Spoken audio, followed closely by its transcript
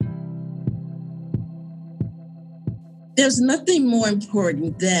There's nothing more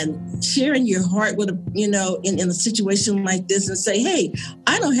important than sharing your heart with in a situation like this and say, hey,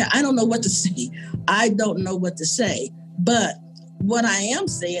 I don't know what to say. I don't know what to say. But what I am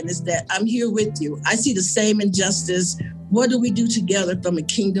saying is that I'm here with you. I see the same injustice. What do we do together from a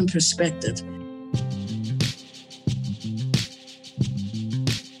kingdom perspective?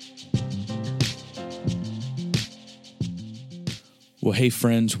 Well, hey,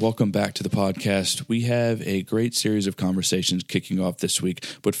 friends, welcome back to the podcast. We have a great series of conversations kicking off this week.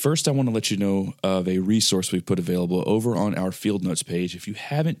 But first, I want to let you know of a resource we've put available over on our Field Notes page. If you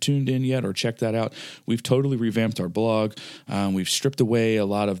haven't tuned in yet or checked that out, we've totally revamped our blog. We've stripped away a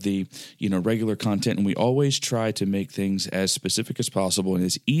lot of the regular content, and we always try to make things as specific as possible and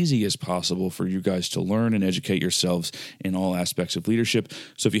as easy as possible for you guys to learn and educate yourselves in all aspects of leadership.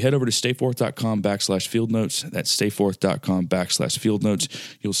 So if you head over to stayforth.com/field notes, that's stayforth.com/field notes,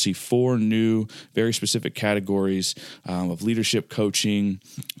 you'll see 4 new, very specific categories of leadership, coaching,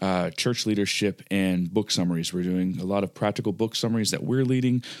 church leadership, and book summaries. We're doing a lot of practical book summaries that we're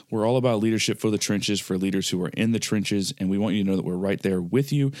leading. We're all about leadership for the trenches, for leaders who are in the trenches, and we want you to know that we're right there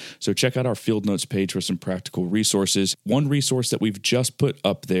with you. So check out our Field Notes page for some practical resources. One resource that we've just put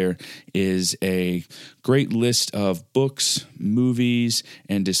up there is a great list of books, movies,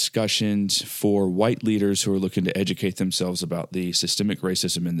 and discussions for white leaders who are looking to educate themselves about the systemic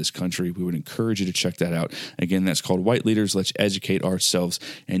racism in this country. We would encourage you to check that out. Again, that's called White Leaders, Let's Educate Ourselves.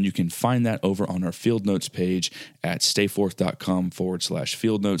 And you can find that over on our Field Notes page at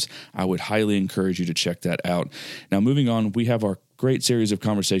stayforth.com/field notes. I would highly encourage you to check that out. Now, moving on, we have our great series of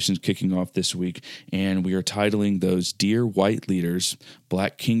conversations kicking off this week, and we are titling those Dear White Leaders,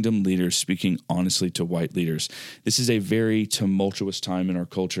 Black Kingdom Leaders Speaking Honestly to White Leaders. This is a very tumultuous time in our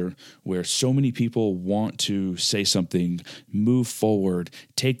culture where so many people want to say something, move forward,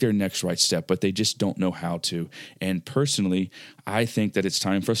 take their next right step, but they just don't know how to. And personally, I think that it's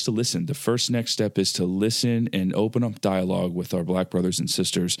time for us to listen. The first next step is to listen and open up dialogue with our Black brothers and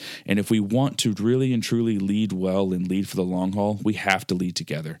sisters. And if we want to really and truly lead well and lead for the long haul, we have to lead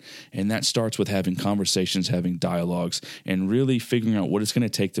together. And that starts with having conversations, having dialogues, and really figuring out what it's going to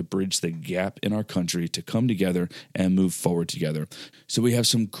take to bridge the gap in our country to come together and move forward together. So we have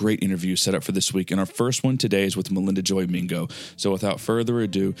some great interviews set up for this week. And our first one today is with Melinda Joy Mingo. So without further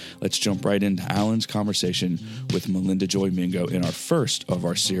ado, let's jump right into Alan's conversation with Melinda Joy Mingo in our first of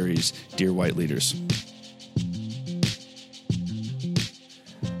our series, Dear White Leaders.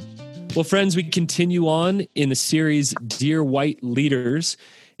 Well, friends, we continue on in the series, Dear White Leaders.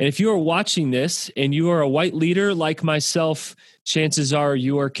 And if you are watching this and you are a white leader like myself, chances are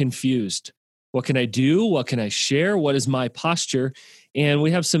you are confused. What can I do? What can I share? What is my posture? And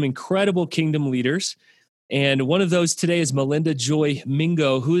we have some incredible kingdom leaders. And one of those today is Melinda Joy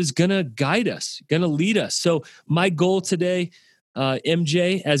Mingo, who is going to guide us, going to lead us. So my goal today,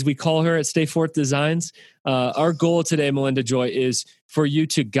 MJ, as we call her at Stay Forth Designs, our goal today, Melinda Joy, is for you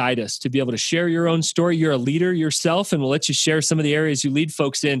to guide us, to be able to share your own story. You're a leader yourself, and we'll let you share some of the areas you lead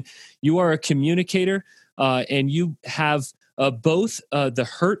folks in. You are a communicator, and you have both the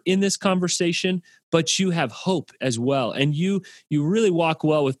hurt in this conversation, but you have hope as well. And you really walk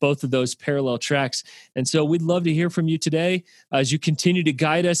well with both of those parallel tracks. And so we'd love to hear from you today as you continue to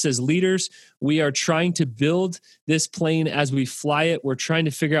guide us as leaders. We are trying to build this plane as we fly it. We're trying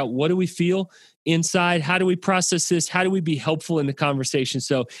to figure out, what do we feel inside? How do we process this? How do we be helpful in the conversation?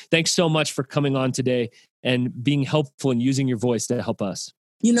 So thanks so much for coming on today and being helpful and using your voice to help us.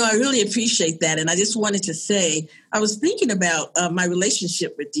 I really appreciate that. And I just wanted to say, I was thinking about my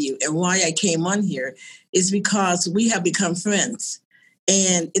relationship with you, and why I came on here is because we have become friends.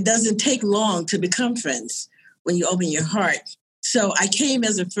 And it doesn't take long to become friends when you open your heart. So I came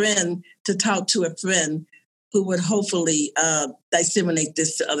as a friend to talk to a friend who would hopefully disseminate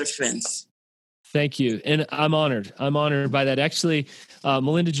this to other friends. Thank you. And I'm honored. I'm honored by that. Actually,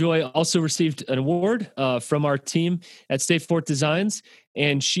 Melinda Joy also received an award from our team at Stay Forth Designs,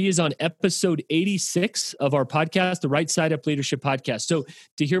 and she is on episode 86 of our podcast, the Right Side Up Leadership Podcast. So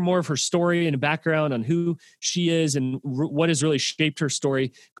to hear more of her story and background on who she is and what has really shaped her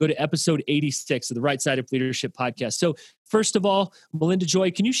story, go to episode 86 of the Right Side Up Leadership Podcast. So first of all, Melinda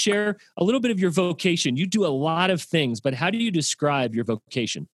Joy, can you share a little bit of your vocation? You do a lot of things, but how do you describe your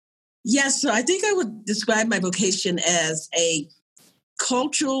vocation? Yes, so I think I would describe my vocation as a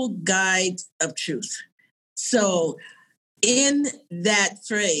cultural guide of truth. So in that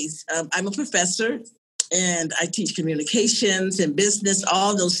phrase, I'm a professor and I teach communications and business,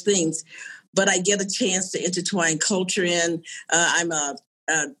 all those things, but I get a chance to intertwine culture in. I'm a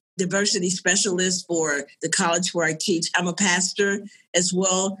diversity specialist for the college where I teach. I'm a pastor as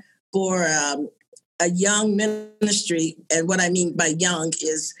well for a young ministry. And what I mean by young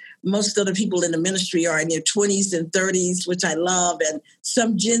is most of the people in the ministry are in their 20s and 30s, which I love, and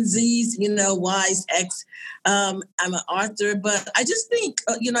some Gen Zs, Y's, X. I'm an author, but I just think,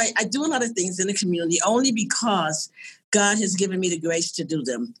 I do a lot of things in the community only because God has given me the grace to do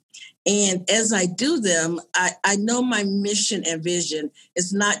them. And as I do them, I know my mission and vision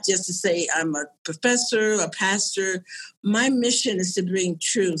is not just to say I'm a professor, a pastor. My mission is to bring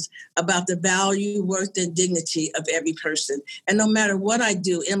truth about the value, worth, and dignity of every person. And no matter what I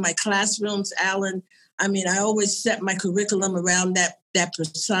do in my classrooms, Alan, I always set my curriculum around that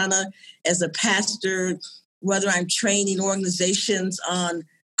persona as a pastor, whether I'm training organizations on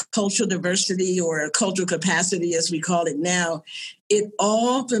cultural diversity or cultural capacity, as we call it now. It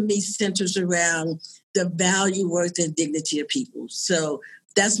all for me centers around the value, worth, and dignity of people. So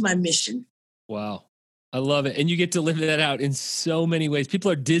that's my mission. Wow. I love it. And you get to live that out in so many ways.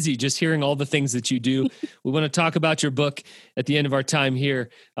 People are dizzy just hearing all the things that you do. We want to talk about your book at the end of our time here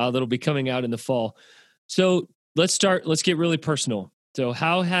that'll be coming out in the fall. So let's get really personal. So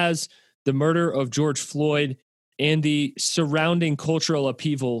how has the murder of George Floyd and the surrounding cultural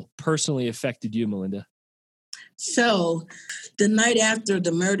upheaval personally affected you, Melinda? So the night after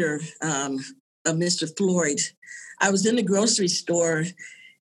the murder of Mr. Floyd, I was in the grocery store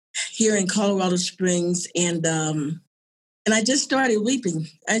here in Colorado Springs, and I just started weeping.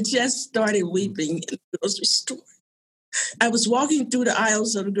 In the grocery store. I was walking through the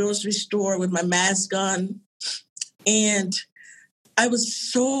aisles of the grocery store with my mask on, and I was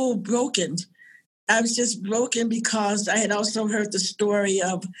so broken. I was just broken because I had also heard the story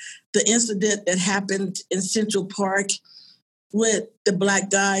of the incident that happened in Central Park with the Black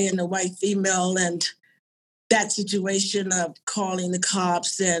guy and the white female, and that situation of calling the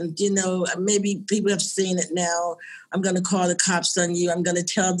cops. And, maybe people have seen it now. I'm going to call the cops on you. I'm going to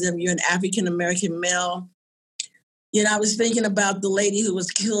tell them you're an African-American male. I was thinking about the lady who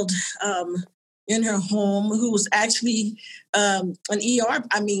was killed in her home, who was actually an ER,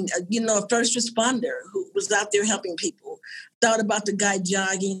 a first responder who was out there helping people. Thought about the guy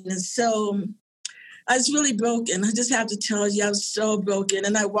jogging. And so I was really broken. I just have to tell you, I was so broken.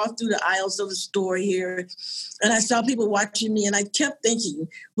 And I walked through the aisles of the store here, and I saw people watching me, and I kept thinking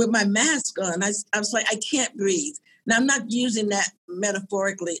with my mask on, I was like, I can't breathe. Now, I'm not using that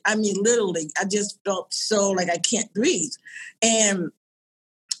metaphorically. Literally, I just felt so like I can't breathe. And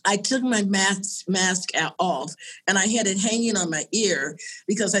I took my mask off, and I had it hanging on my ear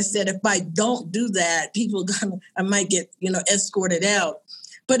because I said, if I don't do that, I might get, escorted out.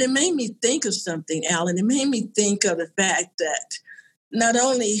 But it made me think of something, Alan. It made me think of the fact that not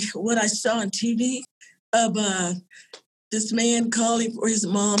only what I saw on TV of this man calling for his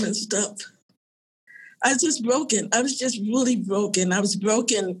mom and stuff, I was just broken. I was just really broken. I was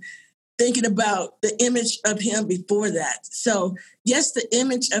broken thinking about the image of him before that. So, yes, the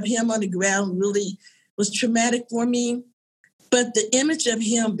image of him on the ground really was traumatic for me. But the image of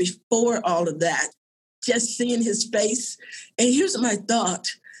him before all of that, just seeing his face. And here's my thought.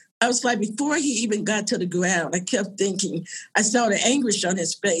 I was like, before he even got to the ground, I kept thinking, I saw the anguish on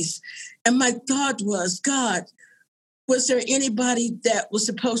his face. And my thought was, God, was there anybody that was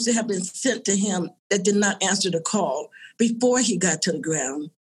supposed to have been sent to him that did not answer the call before he got to the ground?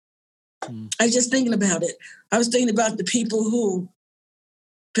 I was just thinking about it. I was thinking about the people who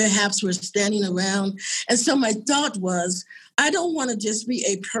perhaps were standing around. And so my thought was, I don't want to just be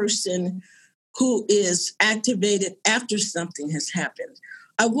a person who is activated after something has happened.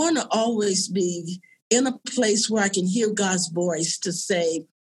 I want to always be in a place where I can hear God's voice to say,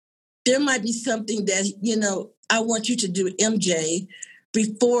 there might be something that, I want you to do, MJ,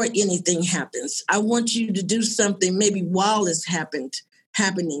 before anything happens. I want you to do something maybe while it's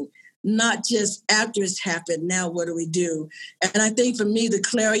happening, not just after it's happened. Now, what do we do? And I think for me, the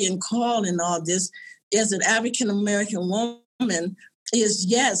clarion call in all this as an African-American woman is,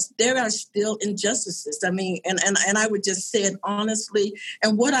 yes, there are still injustices. And I would just say it honestly.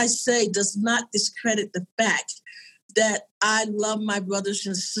 And what I say does not discredit the fact that I love my brothers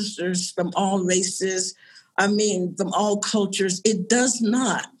and sisters from all races, from all cultures. It does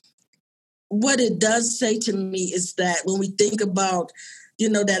not. What it does say to me is that when we think about,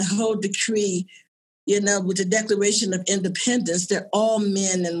 that whole decree, with the Declaration of Independence, that all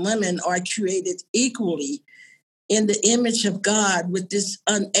men and women are created equally in the image of God with this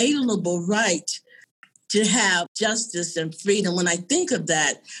unalienable right to have justice and freedom. When I think of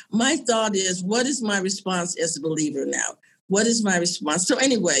that, my thought is, what is my response as a believer now? What is my response? So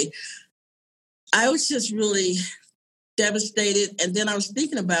anyway, I was just really devastated. And then I was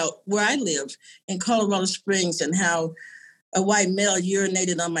thinking about where I live in Colorado Springs and how a white male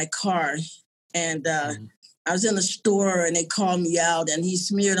urinated on my car And I was in the store and they called me out and he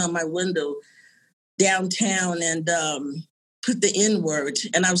smeared on my window downtown and put the N-word.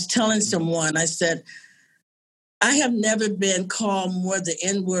 And I was telling someone, I said, I have never been called more the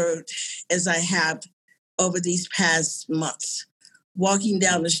N-word as I have over these past months. Walking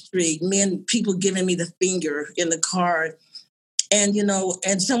down the street, people giving me the finger in the car. And,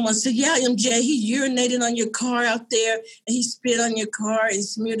 and someone said, yeah, MJ, he urinated on your car out there and he spit on your car and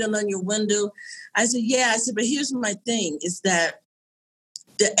smeared it on your window. I said, yeah. I said, but here's my thing is that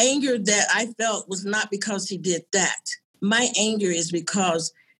the anger that I felt was not because he did that. My anger is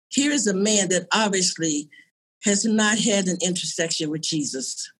because here is a man that obviously has not had an intersection with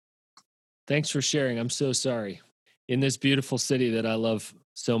Jesus. Thanks for sharing. I'm so sorry. In this beautiful city that I love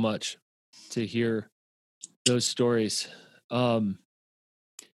so much, to hear those stories.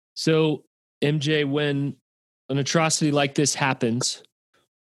 So MJ, when an atrocity like this happens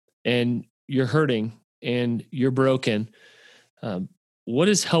and you're hurting and you're broken, what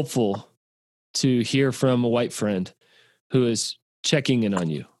is helpful to hear from a white friend who is checking in on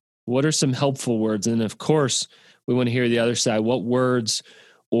you? What are some helpful words? And of course, we want to hear the other side. What words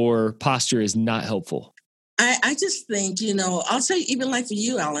or posture is not helpful? I just think, I'll say even like for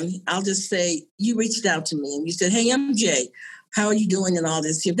you, Alan, I'll just say you reached out to me and you said, hey, MJ, how are you doing and all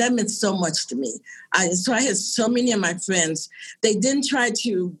this? That meant so much to me. So I had so many of my friends, they didn't try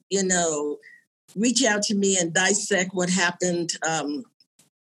to, reach out to me and dissect what happened.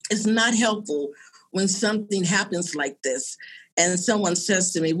 It's not helpful when something happens like this. And someone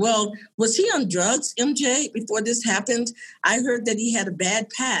says to me, well, was he on drugs, MJ, before this happened? I heard that he had a bad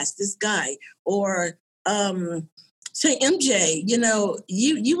past, this guy. Or say, MJ,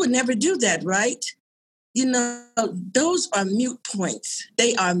 you would never do that, right? Those are moot points.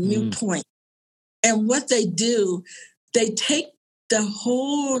 They are moot points. And what they do, they take the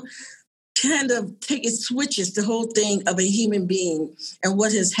whole it switches the whole thing of a human being and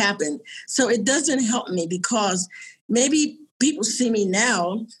what has happened. So it doesn't help me because maybe people see me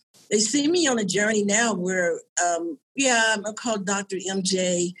now. They see me on a journey now where, I'm called Dr.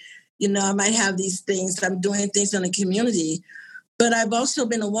 MJ. I might have these things. I'm doing things in the community. But I've also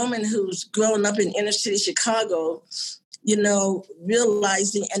been a woman who's grown up in inner city Chicago,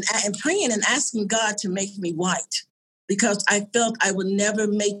 realizing and praying and asking God to make me white because I felt I would never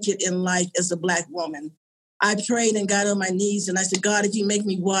make it in life as a Black woman. I prayed and got on my knees and I said, God, if you make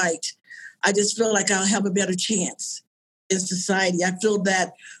me white, I just feel like I'll have a better chance in society. I feel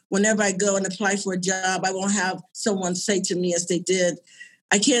that whenever I go and apply for a job, I won't have someone say to me as they did,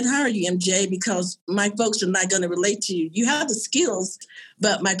 I can't hire you, MJ, because my folks are not going to relate to you. You have the skills,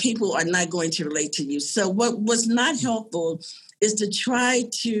 but my people are not going to relate to you. So what was not helpful is to try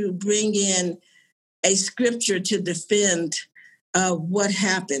to bring in a scripture to defend what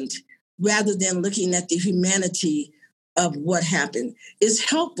happened rather than looking at the humanity of what happened. It's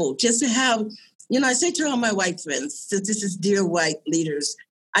helpful just to have, I say to all my white friends, since this is Dear White Leaders,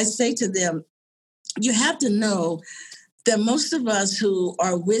 I say to them, you have to know that most of us who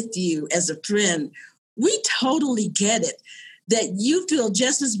are with you as a friend, we totally get it, that you feel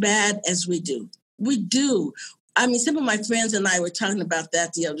just as bad as we do. We do. I mean, some of my friends and I were talking about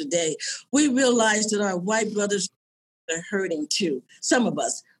that the other day. We realized that our white brothers are hurting too. Some of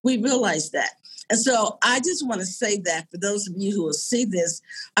us, we realize that. And so I just want to say that for those of you who will see this,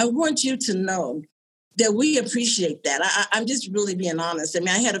 I want you to know that we appreciate that. I'm just really being honest. I mean,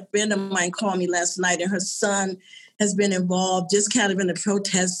 I had a friend of mine call me last night and her son has been involved just kind of in the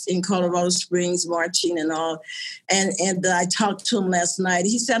protests in Colorado Springs, marching and all. And I talked to him last night.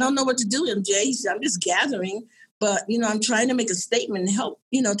 He said, I don't know what to do, MJ. He said, I'm just gathering, but, I'm trying to make a statement and help,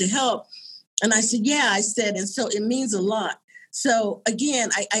 to help. And I said, yeah, I said, and so it means a lot. So again,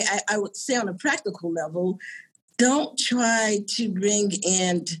 I would say on a practical level, don't try to bring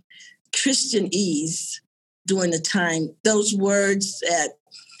in Christianese during the time. Those words that,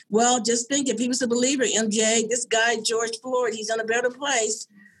 well, just think if he was a believer, MJ, this guy, George Floyd, he's in a better place.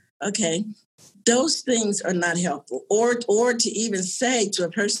 Okay. Those things are not helpful. Or to even say to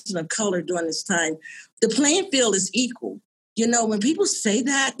a person of color during this time, the playing field is equal. When people say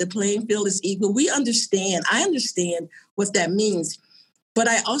that, the playing field is equal, we understand. I understand what that means. But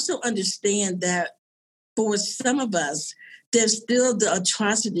I also understand that for some of us, there's still the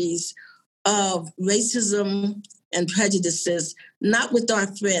atrocities of racism and prejudices, not with our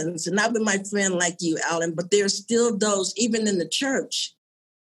friends, not with my friend like you, Alan, but there are still those, even in the church,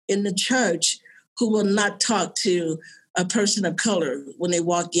 who will not talk to a person of color when they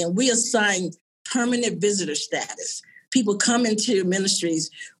walk in. We assign permanent visitor status. people come into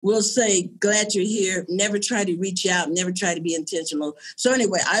ministries will say, glad you're here, never try to reach out, never try to be intentional. So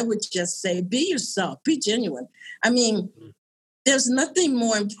anyway, I would just say, be yourself, be genuine. I mean, there's nothing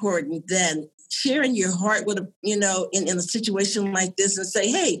more important than sharing your heart with in a situation like this and say,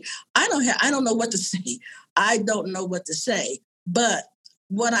 hey, I don't know what to say. I don't know what to say. But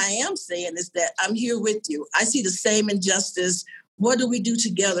what I am saying is that I'm here with you. I see the same injustice. What do we do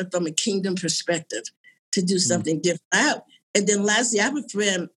together from a kingdom perspective to do something different? And then lastly, I have a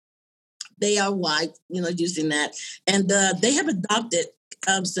friend, they are white, using that. And they have adopted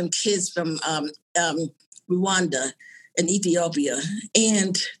some kids from Rwanda and Ethiopia.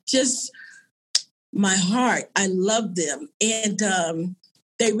 And just my heart, I love them. And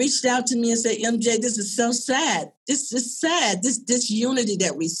they reached out to me and said, MJ, this is so sad. This is sad. This unity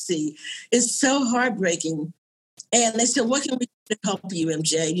that we see is so heartbreaking. And they said, what can we do to help you,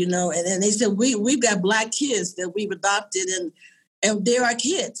 MJ? And then they said, we've got Black kids that we've adopted, and they're our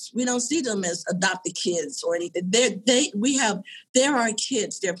kids. We don't see them as adopted kids or anything. They're our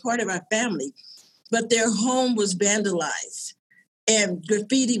kids. They're part of our family. But their home was vandalized, and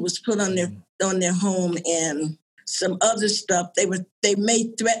graffiti was put on their home, and some other stuff. They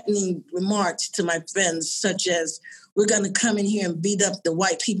made threatening remarks to my friends, such as, we're going to come in here and beat up the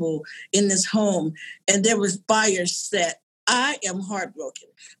white people in this home. And there was fire set. I am heartbroken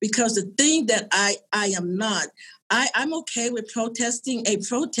because the thing that I am not, I'm okay with protesting. A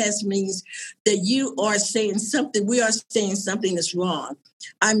protest means that you are saying something, we are saying something that's wrong.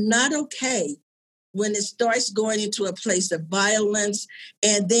 I'm not okay when it starts going into a place of violence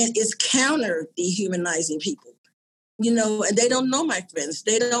and then it's counter dehumanizing people, and they don't know my friends.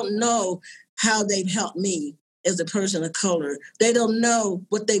 They don't know how they've helped me as a person of color. They don't know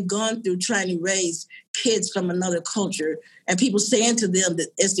what they've gone through trying to raise kids from another culture, and people saying to them that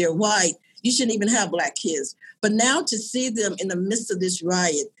as they're white, you shouldn't even have Black kids. But now to see them in the midst of this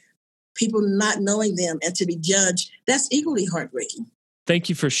riot, people not knowing them and to be judged, that's equally heartbreaking. Thank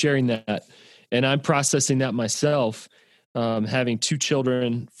you for sharing that. And I'm processing that myself, having 2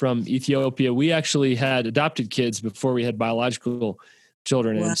 children from Ethiopia. We actually had adopted kids before we had biological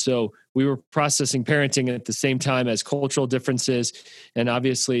children. Wow. And so we were processing parenting at the same time as cultural differences. And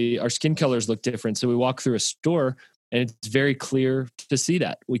obviously our skin colors look different. So we walk through a store and it's very clear to see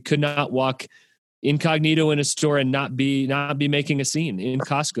that. We could not walk incognito in a store and not be making a scene in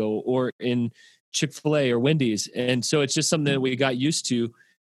Costco or in Chick-fil-A or Wendy's. And so it's just something that we got used to.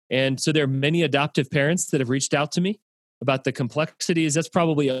 And so there are many adoptive parents that have reached out to me about the complexities. That's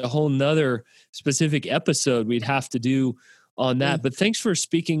probably a whole nother specific episode we'd have to do on that. But thanks for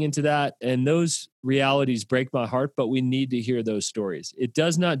speaking into that. And those realities break my heart, but we need to hear those stories. It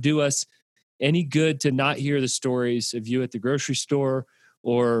does not do us any good to not hear the stories of you at the grocery store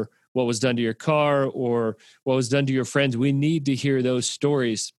or what was done to your car or what was done to your friends. We need to hear those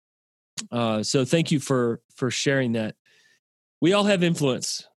stories. So thank you for sharing that. We all have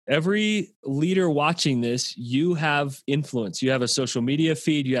influence. Every leader watching this, you have influence. You have a social media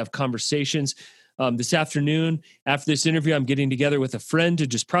feed. You have conversations. This afternoon, after this interview, I'm getting together with a friend to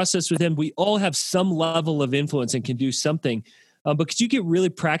just process with him. We all have some level of influence and can do something. But could you get really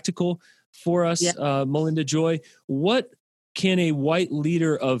practical for us, Melinda Joy? What can a white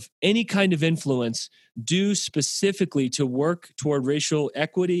leader of any kind of influence do specifically to work toward racial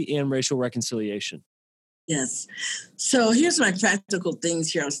equity and racial reconciliation? Yes. So here's my practical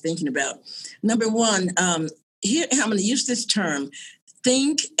things here I was thinking about. Number one, here I'm going to use this term,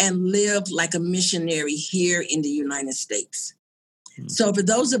 think and live like a missionary here in the United States. So for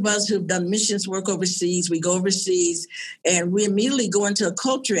those of us who've done missions work overseas, we go overseas and we immediately go into a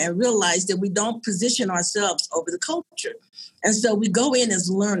culture and realize that we don't position ourselves over the culture. And so we go in as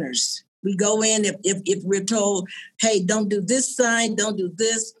learners. We go in if we're told, hey, don't do this sign, don't do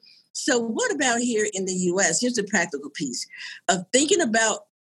this. So what about here in the U.S.? Here's the practical piece of thinking about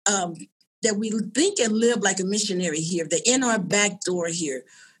that we think and live like a missionary here, that in our back door here,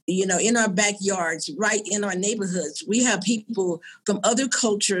 in our backyards, right in our neighborhoods, we have people from other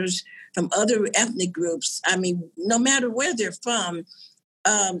cultures, from other ethnic groups. I mean, no matter where they're from,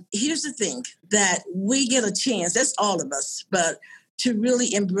 here's the thing, that we get a chance, that's all of us, but to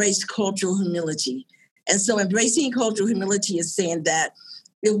really embrace cultural humility. And so embracing cultural humility is saying that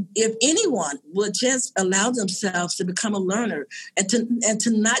if anyone would just allow themselves to become a learner and to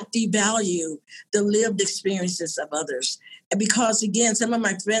not devalue the lived experiences of others. And because, again, some of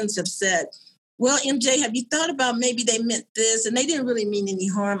my friends have said, well, MJ, have you thought about maybe they meant this and they didn't really mean any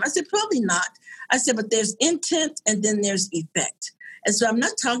harm? I said, probably not. I said, but there's intent and then there's effect. And so I'm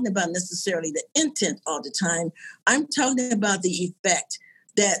not talking about necessarily the intent all the time. I'm talking about the effect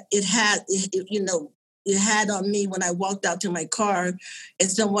that it had, it had on me when I walked out to my car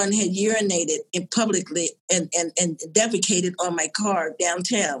and someone had urinated in publicly and defecated on my car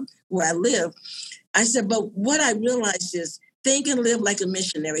downtown where I live. I said, but what I realized is think and live like a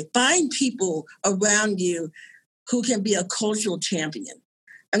missionary. Find people around you who can be a cultural champion.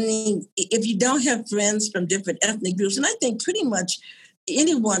 I mean, if you don't have friends from different ethnic groups, and I think pretty much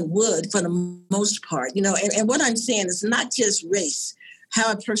anyone would for the most part, you know, and what I'm saying is not just race,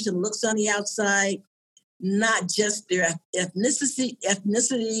 how a person looks on the outside, not just their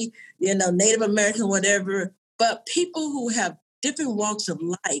ethnicity, you know, Native American, whatever, but people who have different walks of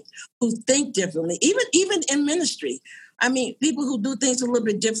life, who think differently, even in ministry. I mean, people who do things a little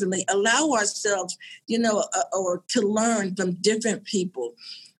bit differently, allow ourselves, you know, or to learn from different people,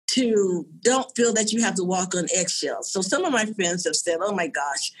 to don't feel that you have to walk on eggshells. So some of my friends have said, oh my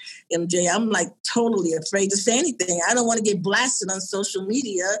gosh, MJ, I'm like totally afraid to say anything. I don't want to get blasted on social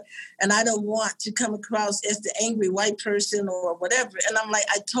media, and I don't want to come across as the angry white person or whatever. And I'm like,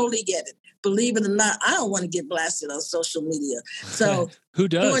 I totally get it. Believe it or not, I don't want to get blasted on social media. So who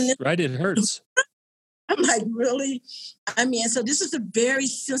does, right? It hurts. I'm like, really? I mean, so this is a very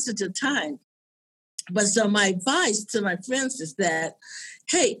sensitive time. But so my advice to my friends is that,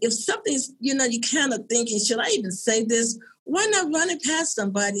 hey, if something's, you know, you kind of thinking, should I even say this? Why not run it past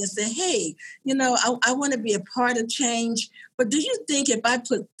somebody and say, hey, you know, I want to be a part of change. But do you think if I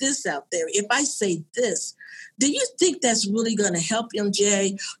put this out there, if I say this, do you think that's really going to help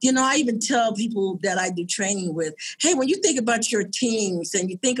MJ? You know, I even tell people that I do training with, hey, when you think about your teams and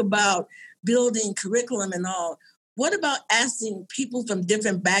you think about building curriculum and all, what about asking people from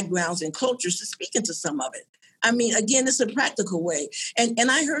different backgrounds and cultures to speak into some of it? I mean, again, it's a practical way. And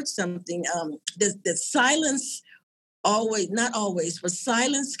I heard something that silence not always, but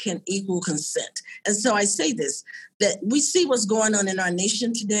silence can equal consent. And so I say this, that we see what's going on in our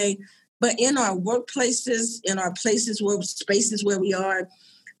nation today, but in our workplaces, in our spaces where we are,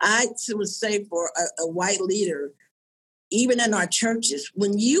 I would say for a white leader, even in our churches,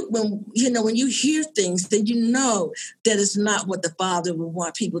 when you hear things, then you know that it's not what the Father would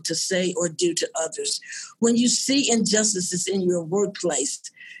want people to say or do to others. When you see injustices in your workplace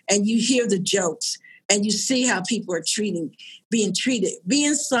and you hear the jokes and you see how people are being treated,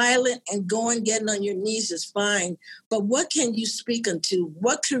 being silent and getting on your knees is fine. But what can you speak unto?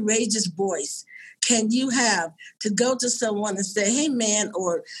 What courageous voice can you have to go to someone and say, hey, man,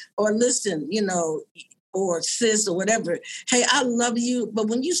 or listen, you know, or sis or whatever, hey, I love you, but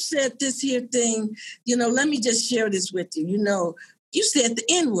when you said this here thing, you know, let me just share this with you. You know, you said the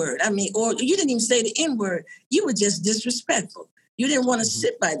N-word. I mean, or you didn't even say the N-word. You were just disrespectful. You didn't want to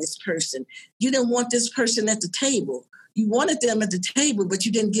sit by this person. You didn't want this person at the table. You wanted them at the table, but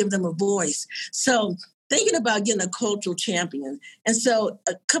you didn't give them a voice. So thinking about getting a cultural champion. And so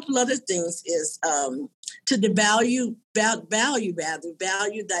a couple other things is to value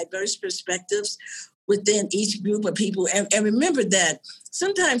diverse perspectives within each group of people. And remember that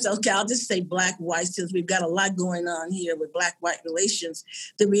sometimes, okay, I'll just say black-white, since we've got a lot going on here with black-white relations.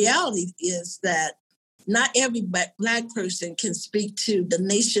 The reality is that not every black person can speak to the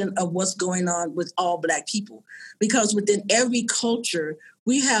nation of what's going on with all black people, because within every culture,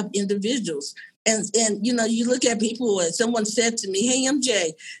 we have individuals. And you know, you look at people, and someone said to me, hey,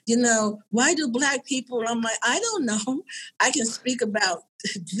 MJ, you know, why do black people? I'm like, I don't know. I can speak about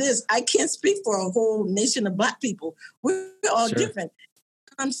this. I can't speak for a whole nation of black people. We're all different.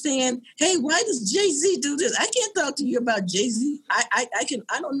 I'm saying, hey, why does Jay-Z do this? I can't talk to you about Jay-Z. I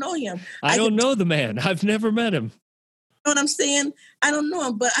don't know him. I don't know the man. I've never met him. You know what I'm saying? I don't know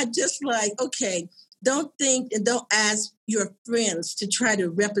him, but I just like, okay, don't think and don't ask your friends to try to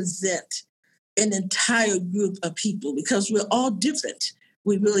represent an entire group of people, because we're all different.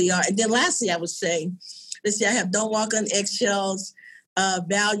 We really are. And then lastly, I would say, let's see, I have don't walk on eggshells,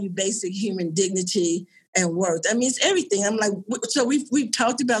 value basic human dignity and worth. I mean, it's everything. I'm like, so we've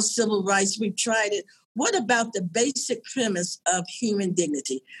talked about civil rights. We've tried it. What about the basic premise of human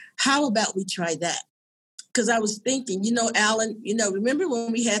dignity? How about we try that? Because I was thinking, you know, Alan, you know, remember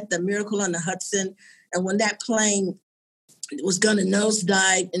when we had the Miracle on the Hudson, and when that plane was going to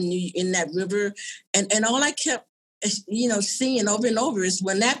nosedive in that river, and all I kept, you know, seeing over and over is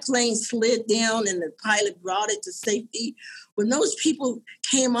when that plane slid down and the pilot brought it to safety, when those people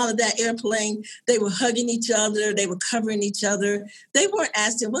came out of that airplane, they were hugging each other, they were covering each other. They weren't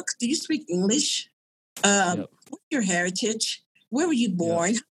asking, "What do you speak English? What's your heritage? Where were you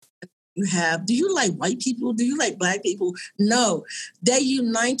born? Do you like white people? Do you like black people?" No, they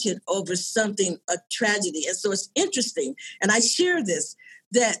united over something, a tragedy. And so it's interesting. And I share this,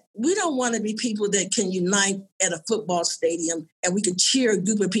 that we don't want to be people that can unite at a football stadium and we could cheer a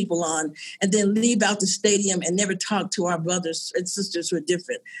group of people on and then leave out the stadium and never talk to our brothers and sisters who are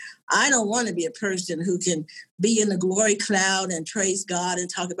different. I don't want to be a person who can be in the glory cloud and praise God and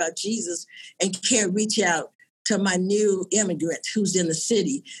talk about Jesus and can't reach out to my new immigrant who's in the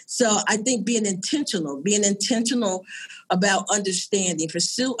city. So I think being intentional about understanding,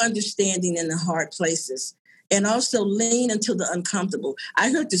 pursue understanding in the hard places, and also lean into the uncomfortable.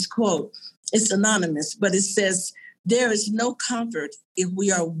 I heard this quote, it's anonymous, but it says, there is no comfort if we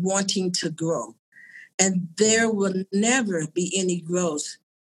are wanting to grow. And there will never be any growth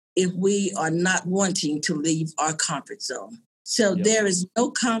if we are not wanting to leave our comfort zone. So There is no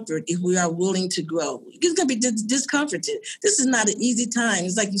comfort if we are willing to grow. You're going to be discomforted. This is not an easy time.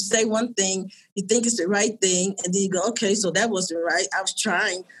 It's like you say one thing, you think it's the right thing, and then you go, okay, so that wasn't right. I was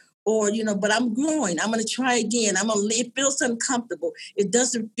trying. Or, but I'm growing. I'm going to try again. I'm going to leave. It feels uncomfortable. It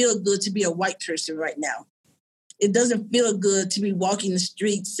doesn't feel good to be a white person right now. It doesn't feel good to be walking the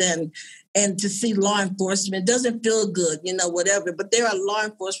streets and to see law enforcement. It doesn't feel good, whatever. But there are law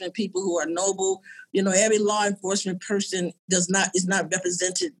enforcement people who are noble. Every law enforcement person is not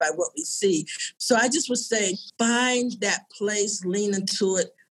represented by what we see. So I just would say, find that place, lean into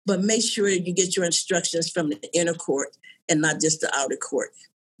it, but make sure you get your instructions from the inner court and not just the outer court.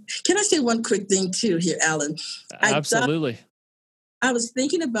 Can I say one quick thing too here, Alan? Absolutely. I was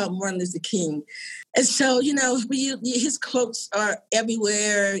thinking about Martin Luther King. And so, his quotes are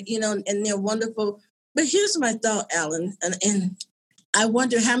everywhere, and they're wonderful. But here's my thought, Alan, and I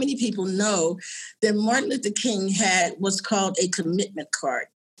wonder how many people know that Martin Luther King had what's called a commitment card.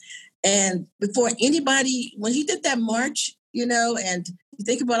 And before anybody, when he did that march, and you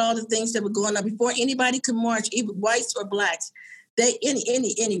think about all the things that were going on, before anybody could march, even whites or blacks, they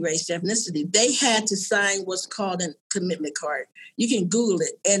any race, ethnicity, they had to sign what's called a commitment card. You can Google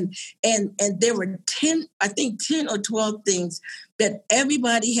it. And there were 10 or 12 things that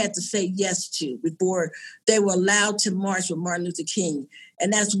everybody had to say yes to before they were allowed to march with Martin Luther King.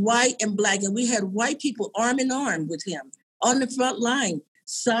 And that's white and black. And we had white people arm in arm with him on the front line,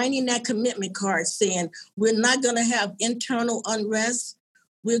 signing that commitment card saying, we're not going to have internal unrest.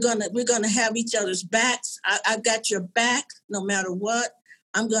 We're gonna have each other's backs. I've got your back no matter what.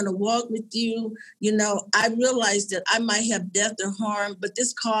 I'm gonna walk with you. I realize that I might have death or harm, but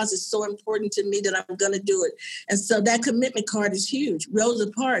this cause is so important to me that I'm gonna do it. And so that commitment card is huge. Rosa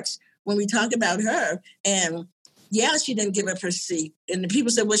Parks, when we talk about her, and she didn't give up her seat. And the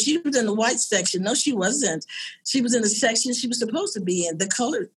people said, well, she was in the white section. No, she wasn't. She was in the section she was supposed to be in, the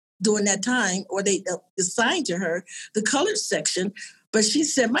colored during that time, or they assigned to her the colored section. But she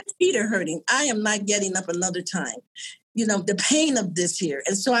said, my feet are hurting. I am not getting up another time. The pain of this here.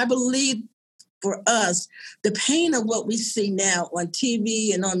 And so I believe for us, the pain of what we see now on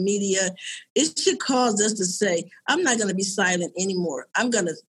TV and on media, it should cause us to say, I'm not going to be silent anymore. I'm going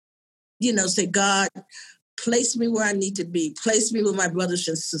to, say, God, place me where I need to be. Place me with my brothers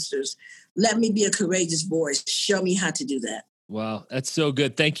and sisters. Let me be a courageous voice. Show me how to do that. Wow, that's so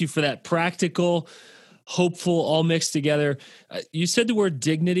good. Thank you for that practical, hopeful, all mixed together. You said the word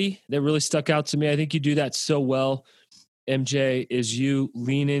dignity that really stuck out to me. I think you do that so well, MJ, is you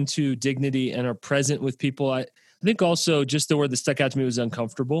lean into dignity and are present with people. I think also just the word that stuck out to me was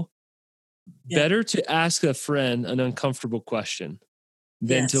uncomfortable. Yeah. Better to ask a friend an uncomfortable question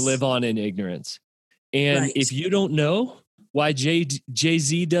than to live on in ignorance. And if you don't know why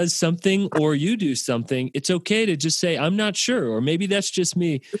Jay-Z does something or you do something, it's okay to just say, I'm not sure, or maybe that's just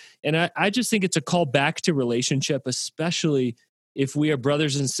me. And I just think it's a call back to relationship, especially if we are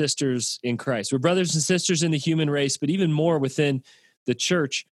brothers and sisters in Christ. We're brothers and sisters in the human race, but even more within the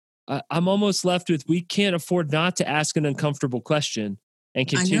church. I'm almost left with, we can't afford not to ask an uncomfortable question and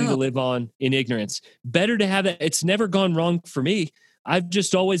continue to live on in ignorance. Better to have that. It's never gone wrong for me. I've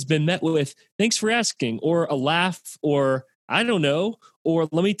just always been met with, thanks for asking, or a laugh, or I don't know, or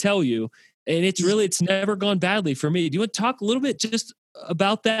let me tell you. And it's never gone badly for me. Do you want to talk a little bit just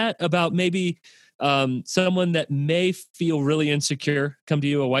about that, about maybe someone that may feel really insecure, come to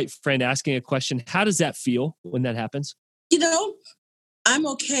you, a white friend asking a question? How does that feel when that happens? I'm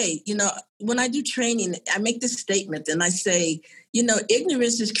okay. When I do training, I make this statement and I say,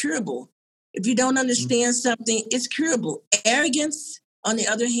 ignorance is curable. If you don't understand something, it's curable. Arrogance, on the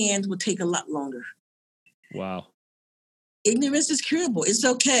other hand, will take a lot longer. Wow. Ignorance is curable. It's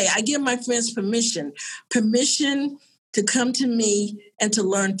okay. I give my friends permission to come to me and to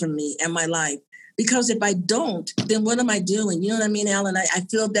learn from me and my life. Because if I don't, then what am I doing? You know what I mean, Alan? I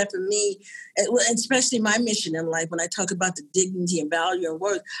feel that for me, especially my mission in life, when I talk about the dignity and value and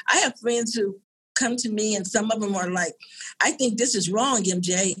worth, I have friends who come to me, and some of them are like, I think this is wrong,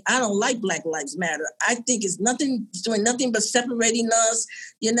 MJ. I don't like Black Lives Matter. I think it's doing nothing but separating us.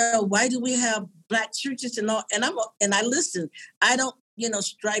 Why do we have Black churches and all? And I listen. I don't,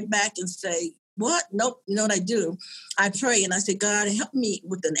 strike back and say, what? Nope. You know what I do? I pray and I say, God, help me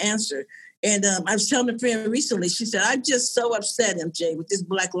with an answer. And I was telling a friend recently, she said, I'm just so upset, MJ, with this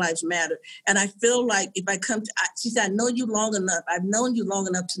Black Lives Matter. And I feel like if I she said, I know you long enough. I've known you long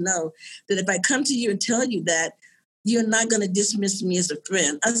enough to know that if I come to you and tell you that, you're not going to dismiss me as a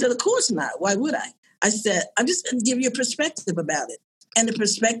friend. I said, of course not. Why would I? I said, I'm just going to give you a perspective about it. And the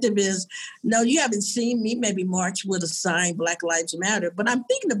perspective is, no, you haven't seen me maybe march with a sign, Black Lives Matter, but I'm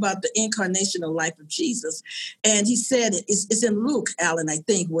thinking about the incarnational life of Jesus. And he said, it's in Luke, Alan, I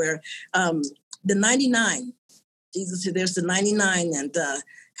think, where the 99, Jesus said, there's the 99 and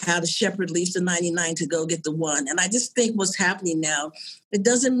how the shepherd leaves the 99 to go get the one. And I just think what's happening now, it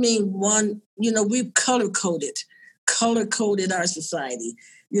doesn't mean one, we've color-coded our society,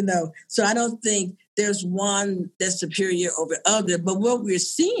 So I don't think there's one that's superior over other. But what we're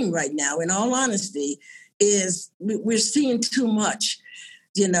seeing right now, in all honesty, is we're seeing too much,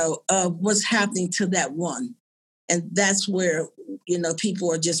 of what's happening to that one. And that's where,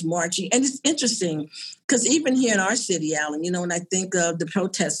 people are just marching. And it's interesting because even here in our city, Alan, when I think of the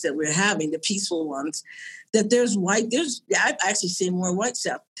protests that we're having, the peaceful ones, that I've actually seen more whites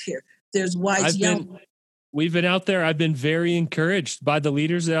out here. There's whites, We've been out there. I've been very encouraged by the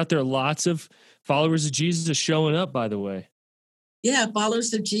leaders out there. Lots of followers of Jesus showing up, by the way. Yeah,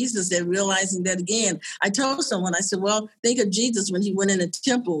 followers of Jesus. They're realizing that again. I told someone, I said, well, think of Jesus when he went in the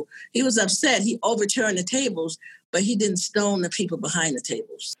temple. He was upset. He overturned the tables, but he didn't stone the people behind the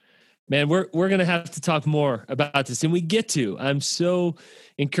tables. Man, we're going to have to talk more about this. And we get to. I'm so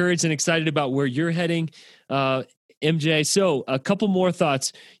encouraged and excited about where you're heading. MJ, so a couple more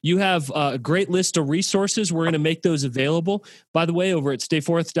thoughts. You have a great list of resources. We're going to make those available, by the way, over at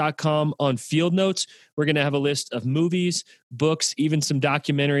stayforth.com on Field Notes. We're going to have a list of movies, books, even some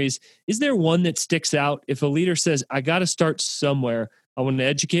documentaries. Is there one that sticks out? If a leader says, I got to start somewhere, I want to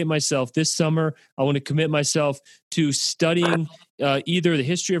educate myself this summer, I want to commit myself to studying either the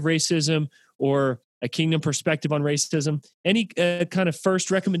history of racism or a kingdom perspective on racism, any kind of first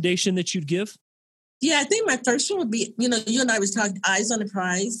recommendation that you'd give? Yeah, I think my first one would be, you and I was talking Eyes on the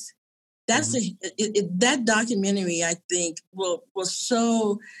Prize. That's that documentary, I think, will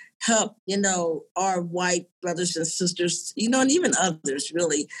so help, our white brothers and sisters, and even others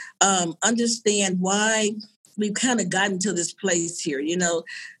really understand why we've kind of gotten to this place here, and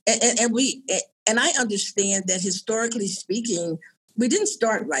I understand that historically speaking, we didn't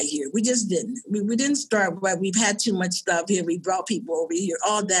start right here. We just didn't. We didn't start right. We've had too much stuff here. We brought people over here,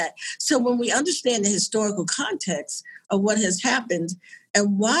 all that. So when we understand the historical context of what has happened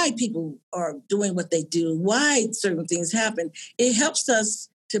and why people are doing what they do, why certain things happen, it helps us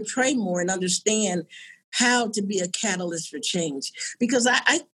to pray more and understand how to be a catalyst for change. Because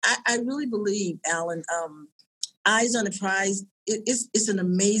I really believe, Alan, Eyes on the Prize, it's an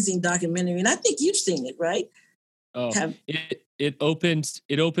amazing documentary. And I think you've seen it, right? Oh, it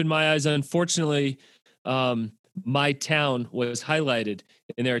opened my eyes. Unfortunately, my town was highlighted,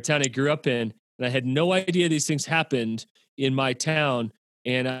 and they're a town I grew up in, and I had no idea these things happened in my town.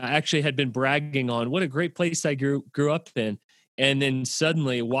 And I actually had been bragging on what a great place I grew up in. And then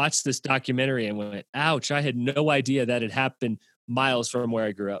suddenly watched this documentary and went, ouch, I had no idea that had happened miles from where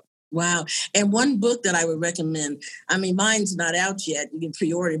I grew up. Wow. And one book that I would recommend, I mean, mine's not out yet. You can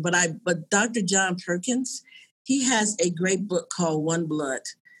pre-order, but Dr. John Perkins, he has a great book called One Blood.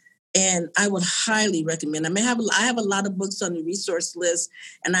 And I would highly recommend. I have a lot of books on the resource list,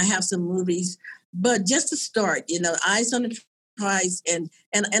 and I have some movies. But just to start, Eyes on the Prize, and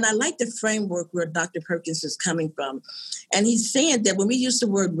I like the framework where Dr. Perkins is coming from. And he's saying that when we use the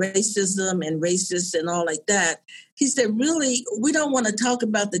word racism and racist and all like that, he said, really, we don't want to talk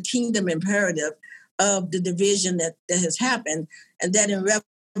about the kingdom imperative of the division that has happened, and that in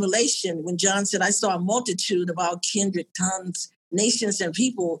Revelation, when John said, I saw a multitude of all kindred tongues, nations, and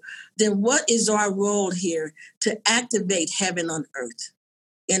people, then what is our role here to activate heaven on earth?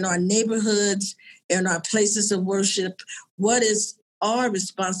 In our neighborhoods, in our places of worship, what is our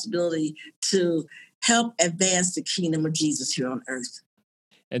responsibility to help advance the kingdom of Jesus here on earth?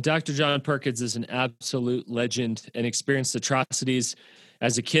 And Dr. John Perkins is an absolute legend and experienced atrocities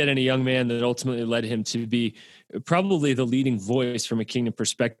as a kid and a young man that ultimately led him to be probably the leading voice from a kingdom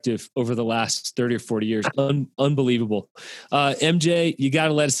perspective over the last 30 or 40 years. Unbelievable. MJ, you got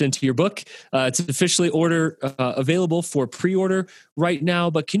to let us into your book. It's officially available for pre-order right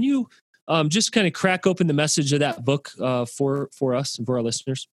now, but can you just kind of crack open the message of that book for us and for our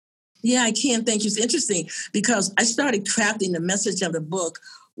listeners? Yeah, I can. Thank you. It's interesting because I started crafting the message of the book,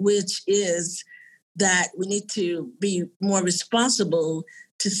 which is that we need to be more responsible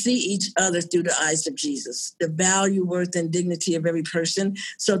to see each other through the eyes of Jesus, the value, worth, and dignity of every person.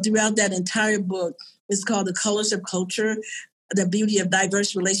 So throughout that entire book, it's called The Colors of Culture, the beauty of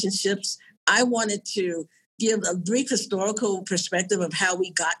diverse relationships. I wanted to give a brief historical perspective of how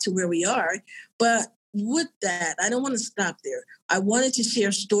we got to where we are, but with that, I don't want to stop there. I wanted to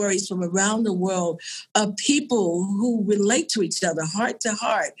share stories from around the world of people who relate to each other, heart to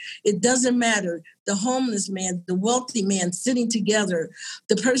heart. It doesn't matter. The homeless man, the wealthy man sitting together,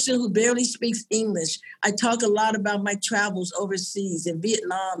 the person who barely speaks English. I talk a lot about my travels overseas in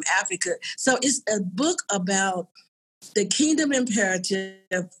Vietnam, Africa. So it's a book about the kingdom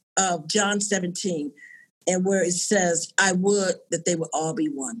imperative of John 17, and where it says, I would that they would all be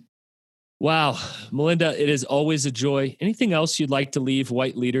one. Wow. Melinda, it is always a joy. Anything else you'd like to leave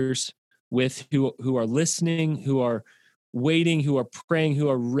white leaders with who are listening, who are waiting, who are praying, who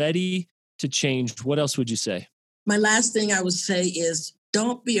are ready to change? What else would you say? My last thing I would say is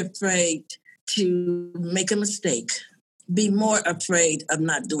don't be afraid to make a mistake. Be more afraid of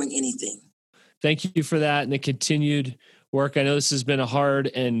not doing anything. Thank you for that and the continued work. I know this has been a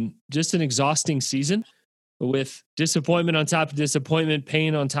hard and just an exhausting season with disappointment on top of disappointment,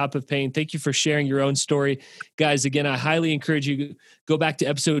 pain on top of pain. Thank you for sharing your own story. Guys, again, I highly encourage you to go back to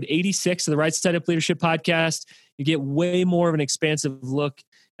episode 86 of the Right Side Up Leadership Podcast. You get way more of an expansive look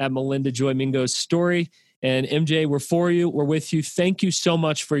at Melinda Joy Mingo's story. And MJ, we're for you. We're with you. Thank you so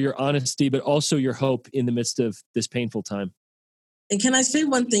much for your honesty, but also your hope in the midst of this painful time. And can I say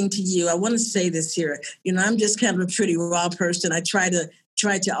one thing to you? I want to say this here. I'm just kind of a pretty raw person. I try to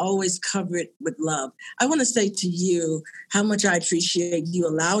always cover it with love. I want to say to you how much I appreciate you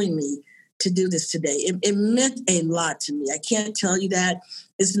allowing me to do this today. It meant a lot to me. I can't tell you that.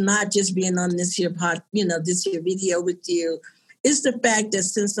 It's not just being on this here this here video with you. It's the fact that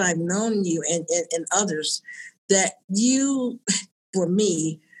since I've known you and others, that you, for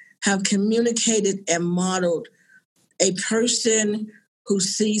me, have communicated and modeled a person who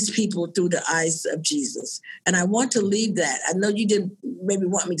sees people through the eyes of Jesus. And I want to leave that. I know you didn't maybe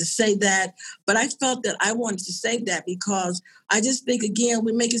want me to say that, but I felt that I wanted to say that because I just think, again,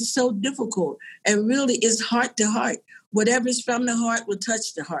 we make it so difficult. And really, it's heart to heart. Whatever's from the heart will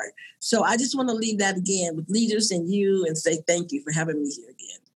touch the heart. So I just want to leave that again with leaders and you and say thank you for having me here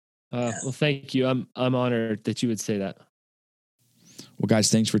again. Well, thank you. I'm honored that you would say that. Well,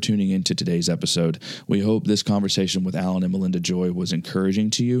 guys, thanks for tuning in to today's episode. We hope this conversation with Alan and Melinda Joy was encouraging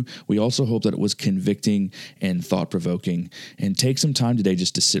to you. We also hope that it was convicting and thought-provoking. And take some time today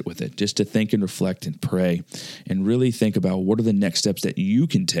just to sit with it, just to think and reflect and pray, and really think about what are the next steps that you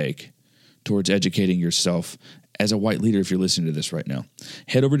can take towards educating yourself as a white leader if you're listening to this right now.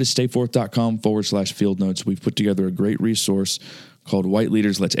 Head over to stayforth.com/field notes. We've put together a great resource called White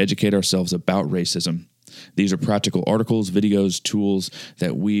Leaders, Let's Educate Ourselves About Racism. These are practical articles, videos, tools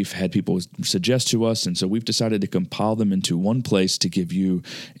that we've had people suggest to us, and so we've decided to compile them into one place to give you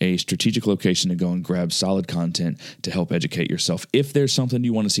a strategic location to go and grab solid content to help educate yourself. If there's something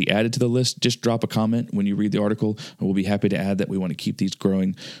you want to see added to the list, just drop a comment when you read the article, and we'll be happy to add that. We want to keep these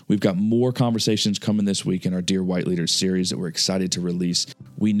growing. We've got more conversations coming this week in our Dear White Leaders series that we're excited to release.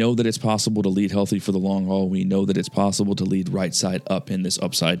 We know that it's possible to lead healthy for the long haul. We know that it's possible to lead right side up in this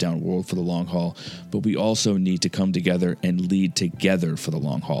upside down world for the long haul, but we also need to come together and lead together for the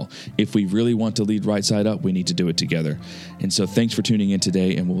long haul. If we really want to lead right side up, we need to do it together. And so thanks for tuning in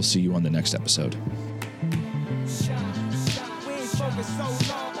today, and we'll see you on the next episode.